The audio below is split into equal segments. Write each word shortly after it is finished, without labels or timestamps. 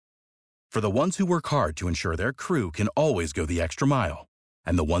For the ones who work hard to ensure their crew can always go the extra mile,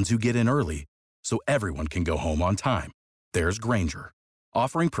 and the ones who get in early so everyone can go home on time, there's Grainger,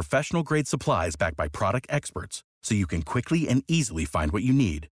 offering professional-grade supplies backed by product experts so you can quickly and easily find what you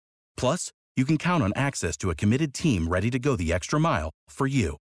need. Plus, you can count on access to a committed team ready to go the extra mile for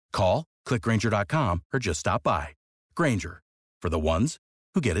you. Call, click Grainger.com, or just stop by. Grainger, for the ones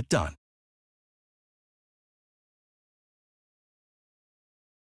who get it done.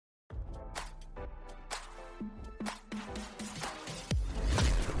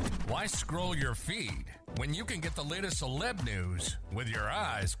 Why scroll your feed when you can get the latest celeb news with your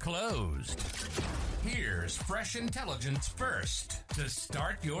eyes closed? Here's fresh intelligence first to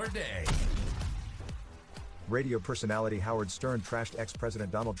start your day. Radio personality Howard Stern trashed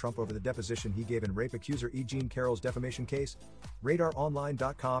ex-President Donald Trump over the deposition he gave in rape accuser E. Jean Carroll's defamation case.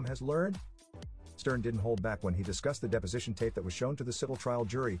 RadarOnline.com has learned. Stern didn't hold back when he discussed the deposition tape that was shown to the civil trial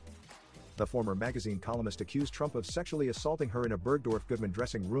jury. The former magazine columnist accused Trump of sexually assaulting her in a Bergdorf Goodman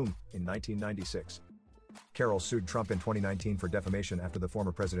dressing room in 1996. Carroll sued Trump in 2019 for defamation after the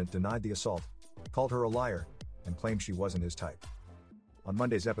former president denied the assault, called her a liar, and claimed she wasn't his type. On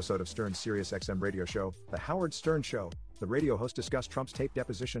Monday's episode of Stern's SiriusXM radio show, The Howard Stern Show, the radio host discussed Trump's tape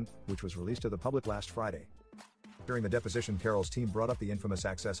deposition, which was released to the public last Friday. During the deposition, Carroll's team brought up the infamous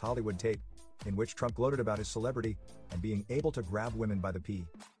Access Hollywood tape, in which Trump gloated about his celebrity and being able to grab women by the pee.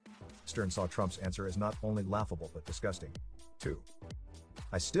 Stern saw Trump's answer as not only laughable but disgusting, too.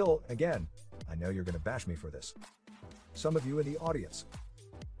 I know you're going to bash me for this. Some of you in the audience.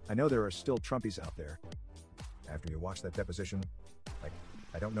 I know there are still Trumpies out there. After you watch that deposition,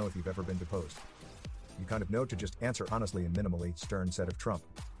 I don't know if you've ever been deposed. You kind of know to just answer honestly and minimally, Stern said of Trump.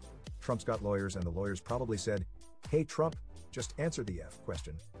 Trump's got lawyers and the lawyers probably said, "Hey Trump, just answer the F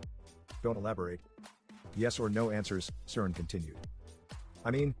question. Don't elaborate. Yes or no answers," Stern continued. I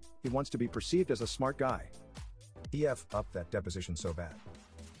mean, he wants to be perceived as a smart guy. He F up that deposition so bad.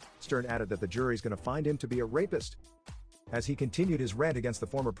 Stern added that the jury's gonna find him to be a rapist. As he continued his rant against the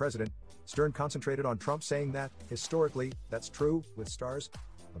former president, Stern concentrated on Trump saying that, historically, that's true, with stars,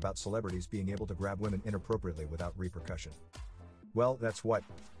 about celebrities being able to grab women inappropriately without repercussion. Well, that's what,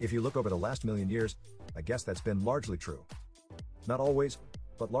 if you look over the last million years, I guess that's been largely true. Not always,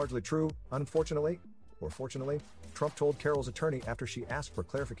 but largely true, unfortunately, or fortunately, Trump told Carroll's attorney after she asked for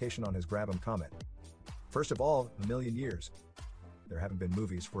clarification on his grab him comment. First of all, a million years. There haven't been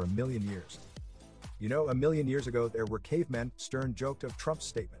movies for a million years. You know, a million years ago there were cavemen, Stern joked of Trump's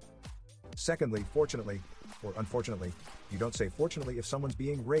statement. Secondly, fortunately, or unfortunately, you don't say fortunately if someone's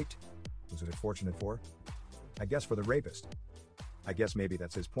being raped. Was it fortunate for? I guess for the rapist. I guess maybe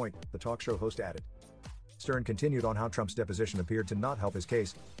that's his point, the talk show host added. Stern continued on how Trump's deposition appeared to not help his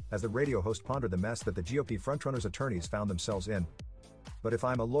case, as the radio host pondered the mess that the GOP frontrunner's attorneys found themselves in. But if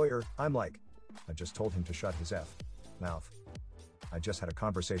I'm a lawyer, I'm like, I just told him to shut his F mouth. I just had a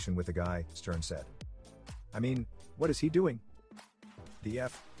conversation with the guy, Stern said. I mean, what is he doing? The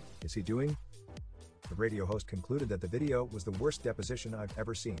F is he doing? The radio host concluded that the video was the worst deposition I've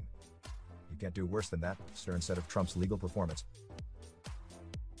ever seen. You can't do worse than that, Stern said of Trump's legal performance.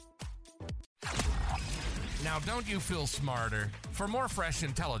 Now, don't you feel smarter? For more fresh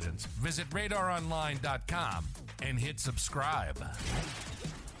intelligence, visit RadarOnline.com and hit subscribe.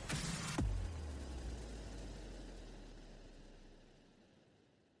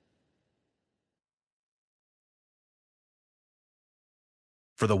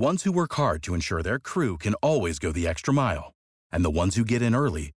 For the ones who work hard to ensure their crew can always go the extra mile, and the ones who get in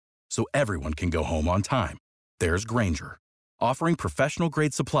early so everyone can go home on time, there's Grainger, offering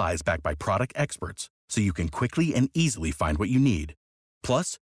professional-grade supplies backed by product experts so you can quickly and easily find what you need.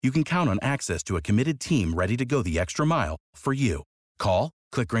 Plus, you can count on access to a committed team ready to go the extra mile for you. Call,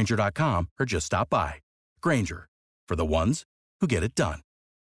 click Grainger.com, or just stop by. Grainger, for the ones who get it done.